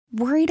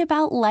Worried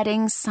about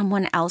letting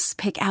someone else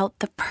pick out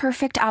the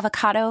perfect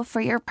avocado for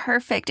your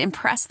perfect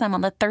impress them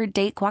on the third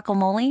date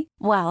guacamole?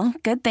 Well,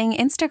 good thing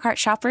Instacart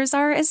shoppers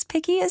are as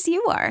picky as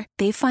you are.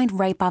 They find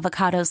ripe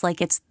avocados like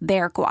it's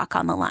their guac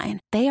on the line.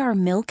 They are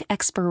milk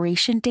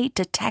expiration date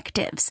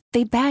detectives.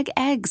 They bag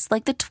eggs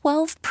like the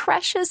 12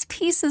 precious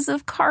pieces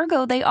of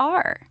cargo they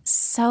are.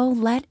 So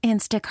let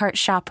Instacart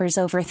shoppers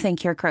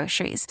overthink your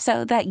groceries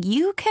so that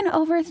you can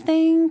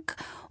overthink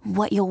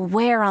what you'll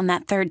wear on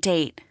that third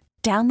date.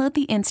 Download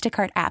the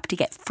Instacart app to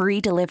get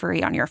free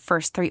delivery on your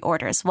first 3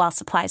 orders while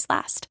supplies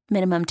last.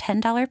 Minimum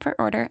 $10 per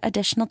order.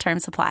 Additional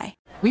terms apply.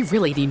 We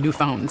really need new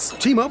phones.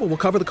 T-Mobile will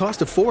cover the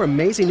cost of 4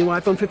 amazing new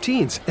iPhone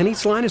 15s, and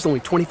each line is only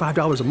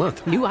 $25 a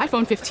month. New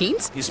iPhone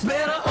 15s? It's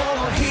better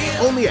over here.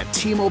 Only at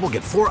T-Mobile,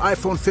 get 4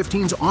 iPhone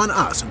 15s on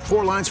us and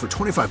 4 lines for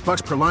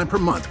 $25 per line per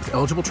month with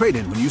eligible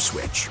trade-in when you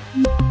switch.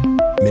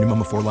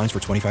 Minimum of 4 lines for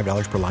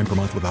 $25 per line per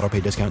month with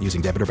autopay discount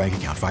using debit or bank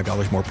account.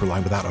 $5 more per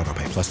line without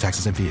autopay, plus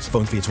taxes and fees.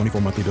 Phone fee at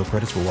 24 monthly bill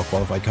credits for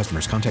well-qualified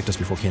customers. Contact us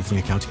before canceling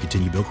account to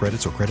continue bill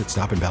credits or credit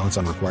stop and balance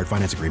on required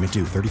finance agreement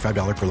due.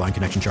 $35 per line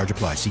connection charge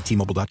applies. See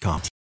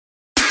T-Mobile.com.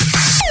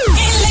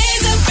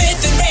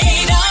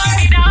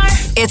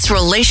 It's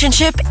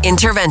relationship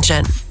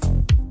intervention.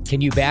 Can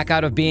you back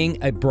out of being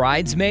a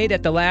bridesmaid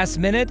at the last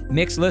minute?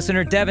 Mixed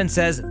listener Devyn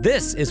says,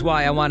 this is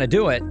why I want to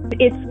do it.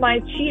 It's my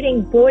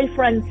cheating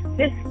boyfriend's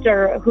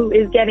sister who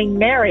is getting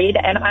married,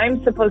 and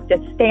I'm supposed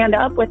to stand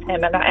up with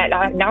him, and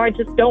now I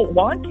just don't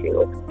want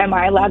to. Am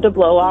I allowed to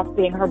blow off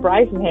being her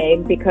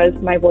bridesmaid because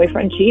my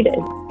boyfriend cheated?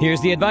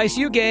 Here's the advice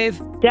you gave.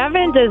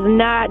 Devyn does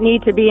not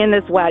need to be in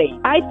this wedding.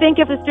 I think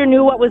if sister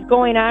knew what was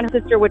going on, her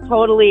sister would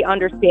totally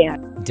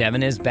understand.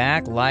 Devyn is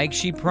back like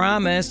she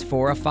promised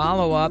for a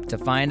follow-up to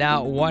find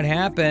out what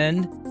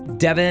happened.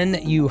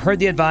 Devyn, you heard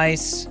the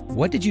advice.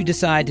 What did you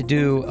decide to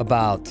do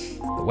about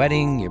the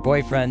wedding, your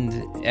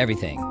boyfriend,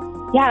 everything?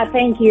 Yeah,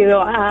 thank you.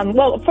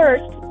 Well,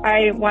 first,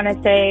 I want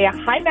to say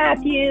hi,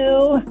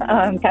 Matthew.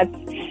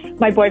 That's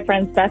my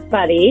boyfriend's best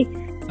buddy.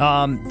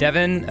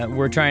 Devyn,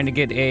 we're trying to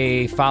get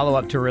a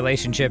follow-up to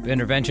relationship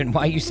intervention.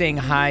 Why are you saying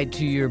hi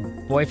to your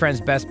boyfriend's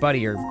best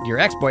buddy or your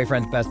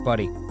ex-boyfriend's best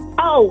buddy?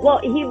 Oh, well,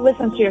 he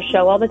listens to your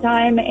show all the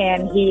time,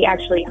 and he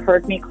actually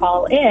heard me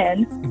call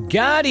in.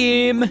 Got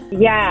him!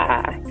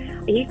 Yeah.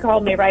 He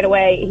called me right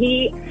away.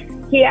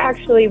 He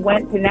actually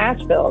went to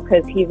Nashville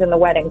because he's in the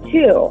wedding,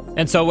 too.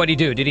 And so what did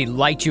he do? Did he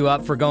light you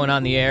up for going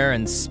on the air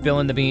and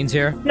spilling the beans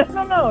here? No.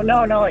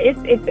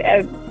 It's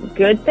a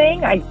good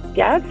thing, I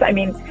guess. I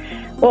mean,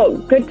 well,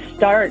 good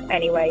start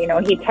anyway. You know,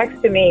 he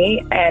texted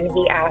me, and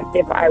he asked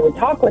if I would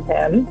talk with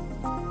him.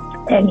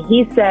 And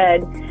he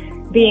said,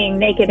 being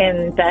naked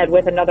in bed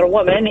with another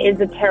woman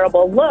is a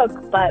terrible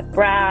look, but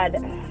Brad,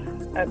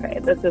 okay,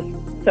 this is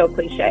so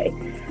cliche,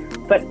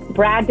 but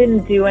Brad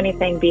didn't do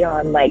anything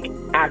beyond, like,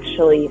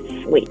 actually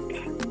sleep.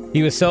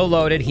 He was so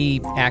loaded, he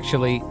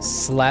actually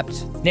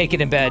slept naked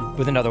in bed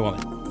with another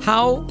woman.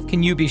 How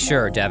can you be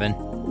sure, Devyn?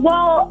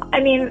 Well, I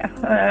mean,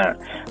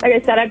 like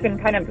I said, I've been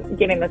kind of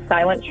giving the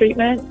silent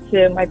treatment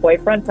to my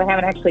boyfriend, so I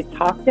haven't actually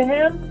talked to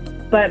him.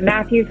 But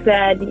Matthew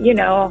said, you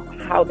know,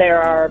 how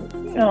there are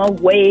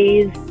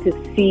ways to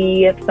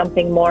see if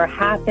something more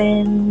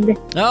happened.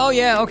 Oh,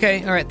 yeah,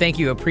 okay. All right, thank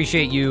you.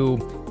 Appreciate you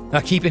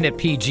keeping it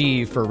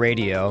PG for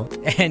radio.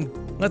 And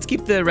let's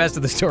keep the rest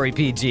of the story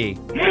PG.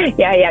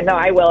 Yeah, no,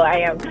 I will. I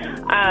am.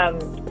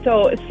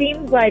 So it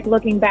seems like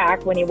looking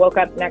back when you woke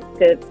up next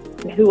to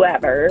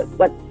whoever,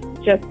 let's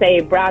just say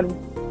Brad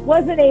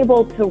wasn't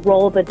able to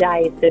roll the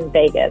dice in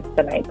Vegas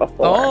the night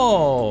before.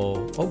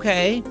 Oh,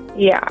 okay.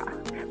 Yeah.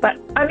 But,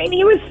 I mean,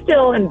 he was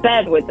still in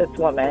bed with this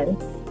woman.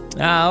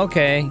 Ah,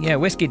 okay. Yeah,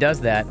 whiskey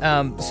does that.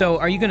 So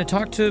are you going to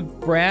talk to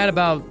Brad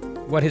about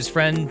what his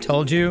friend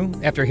told you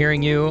after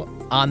hearing you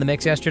on the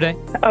mix yesterday?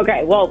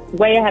 Okay, well,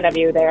 way ahead of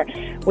you there.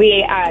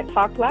 We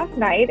talked last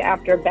night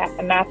after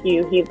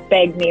Matthew, he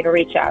begged me to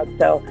reach out.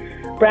 So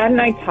Brad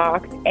and I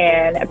talked,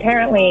 and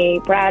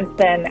apparently Brad's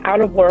been out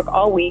of work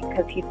all week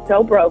because he's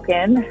so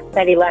broken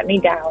that he let me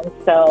down.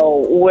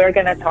 So we're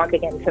going to talk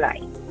again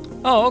tonight.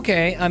 Oh,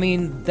 okay. I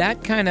mean,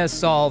 that kind of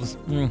solves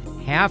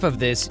half of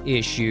this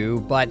issue,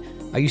 but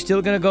are you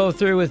still going to go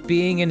through with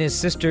being in his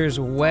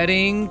sister's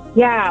wedding?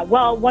 Yeah,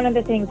 well, one of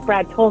the things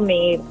Brad told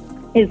me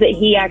is that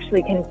he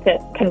actually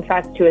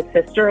confessed to his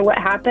sister what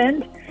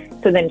happened.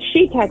 So then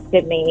she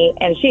texted me,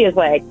 and she is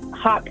like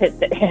hot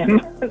pissed at him.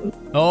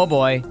 Oh,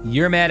 boy.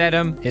 You're mad at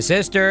him, his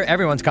sister,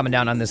 everyone's coming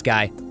down on this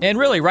guy. And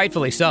really,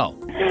 rightfully so.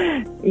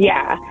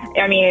 Yeah,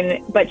 I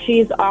mean, but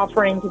she's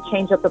offering to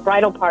change up the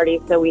bridal party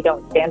so we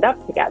don't stand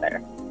up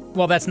together.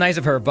 Well, that's nice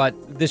of her,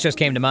 but this just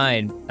came to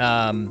mind.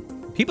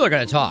 People are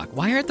going to talk.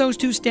 Why aren't those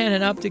two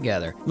standing up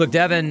together? Look,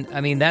 Devyn,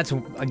 I mean, that's,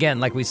 again,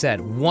 like we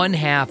said, one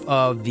half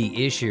of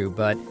the issue,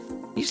 but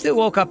you still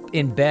woke up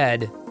in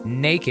bed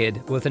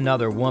naked with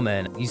another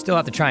woman. You still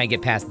have to try and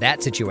get past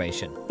that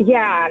situation.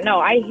 Yeah, no,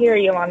 I hear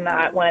you on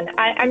that one.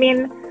 I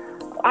mean,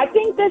 I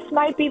think this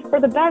might be for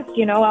the best,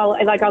 you know.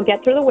 I'll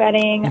get through the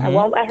wedding. I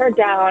won't let her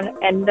down,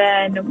 and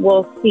then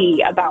we'll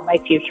see about my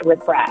future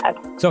with Brad.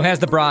 So has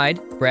the bride,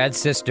 Brad's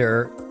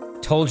sister,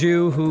 told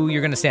you who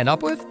you're going to stand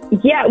up with?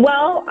 Yeah,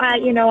 well, I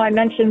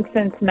mentioned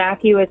since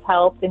Matthew has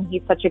helped and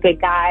he's such a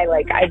good guy,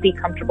 like, I'd be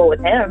comfortable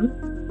with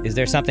him. Is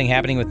there something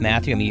happening with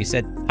Matthew? I mean, you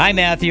said, hi,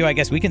 Matthew. I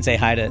guess we can say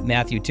hi to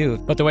Matthew, too.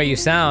 But the way you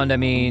sound, I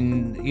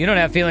mean, you don't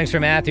have feelings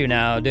for Matthew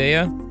now, do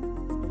you?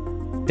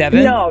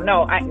 Devyn?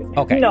 No,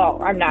 Okay. No,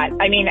 I'm not.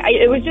 I mean,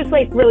 it was just,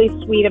 like, really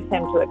sweet of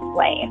him to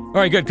explain. All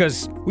right, good,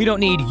 because we don't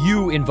need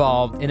you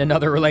involved in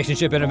another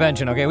relationship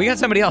intervention, okay? We got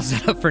somebody else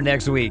set up for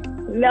next week.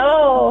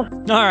 No.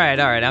 All right.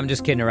 I'm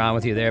just kidding around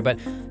with you there. But,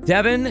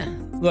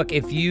 Devyn, look,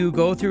 if you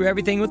go through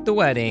everything with the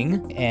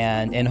wedding,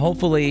 and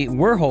hopefully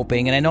we're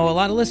hoping, and I know a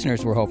lot of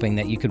listeners were hoping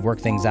that you could work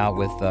things out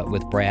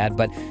with Brad,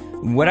 but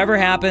whatever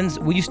happens,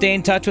 will you stay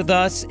in touch with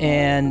us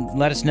and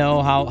let us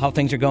know how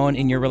things are going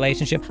in your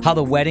relationship, how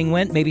the wedding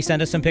went? Maybe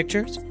send us some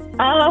pictures?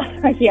 Oh,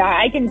 yeah,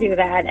 I can do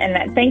that.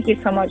 And thank you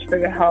so much for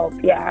your help.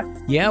 Yeah.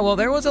 Yeah, well,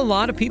 there was a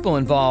lot of people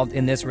involved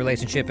in this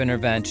relationship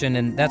intervention,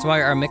 and that's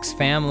why our mixed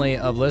family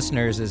of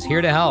listeners is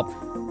here to help.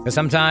 Because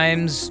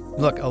sometimes,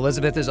 look,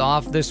 Elizabeth is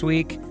off this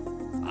week.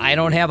 I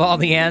don't have all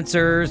the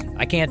answers.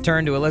 I can't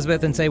turn to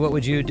Elizabeth and say, what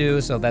would you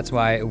do? So that's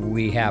why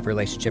we have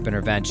relationship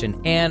intervention.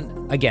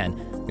 And again,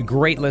 the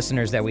great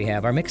listeners that we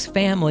have. Our mixed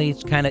family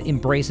kind of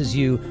embraces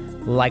you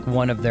like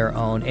one of their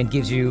own and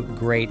gives you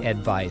great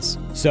advice.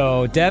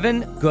 So,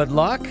 Devyn, good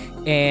luck,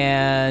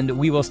 and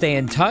we will stay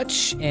in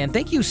touch. And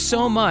thank you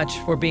so much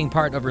for being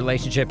part of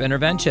Relationship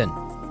Intervention.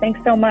 Thanks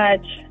so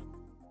much.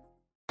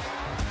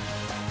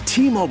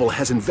 T-Mobile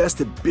has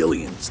invested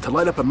billions to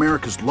light up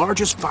America's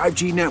largest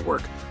 5G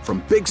network,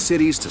 from big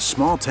cities to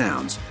small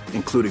towns,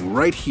 including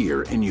right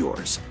here in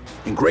yours.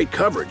 And great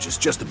coverage is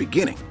just the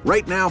beginning.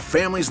 Right now,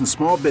 families and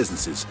small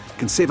businesses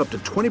can save up to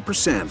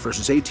 20%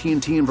 versus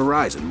AT&T and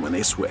Verizon when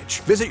they switch.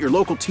 Visit your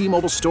local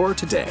T-Mobile store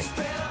today.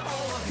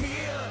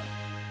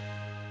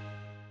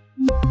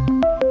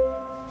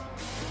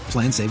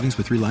 Plan savings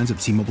with 3 lines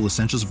of T-Mobile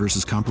Essentials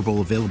versus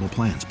comparable available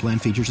plans. Plan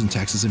features and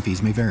taxes and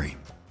fees may vary.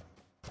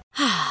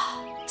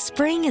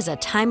 Spring is a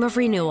time of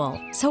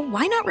renewal, so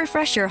why not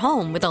refresh your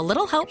home with a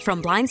little help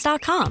from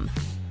Blinds.com?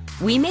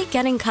 We make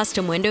getting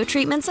custom window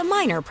treatments a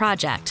minor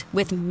project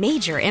with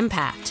major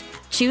impact.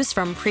 Choose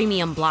from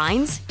premium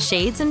blinds,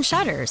 shades, and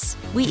shutters.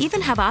 We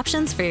even have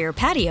options for your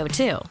patio,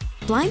 too.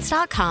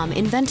 Blinds.com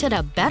invented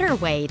a better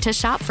way to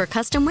shop for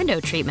custom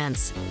window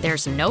treatments.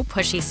 There's no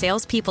pushy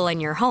salespeople in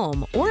your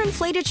home or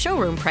inflated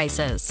showroom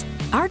prices.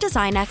 Our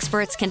design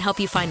experts can help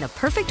you find the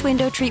perfect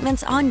window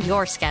treatments on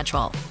your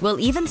schedule. We'll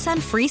even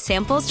send free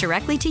samples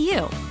directly to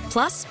you.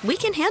 Plus, we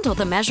can handle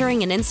the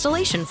measuring and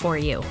installation for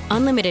you.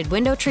 Unlimited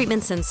window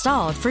treatments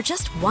installed for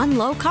just one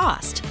low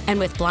cost. And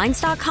with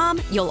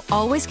Blinds.com, you'll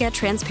always get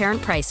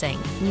transparent pricing.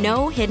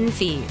 No hidden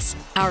fees.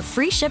 Our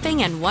free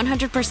shipping and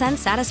 100%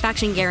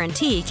 satisfaction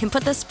guarantee can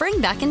put the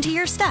spring back into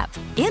your step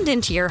and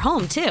into your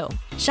home, too.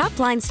 Shop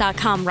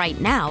Blinds.com right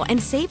now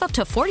and save up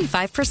to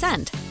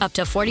 45%. Up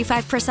to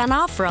 45%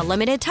 off for a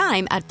limited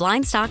time at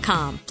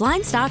Blinds.com.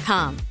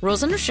 Blinds.com.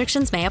 Rules and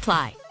restrictions may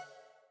apply.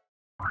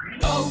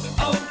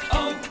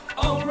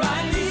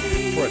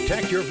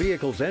 Protect your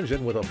vehicle's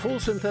engine with a full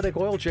synthetic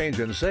oil change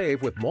and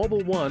save with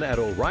Mobil 1 at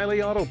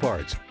O'Reilly Auto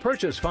Parts.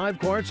 Purchase 5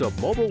 quarts of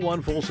Mobil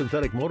 1 full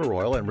synthetic motor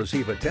oil and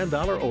receive a $10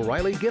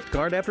 O'Reilly gift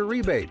card after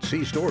rebate.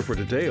 See store for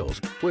details.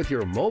 With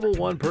your Mobil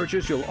 1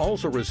 purchase, you'll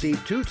also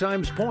receive 2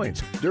 times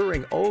points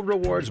during O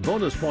Rewards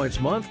Bonus Points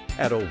Month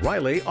at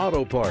O'Reilly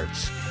Auto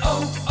Parts.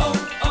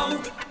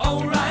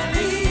 O'Reilly.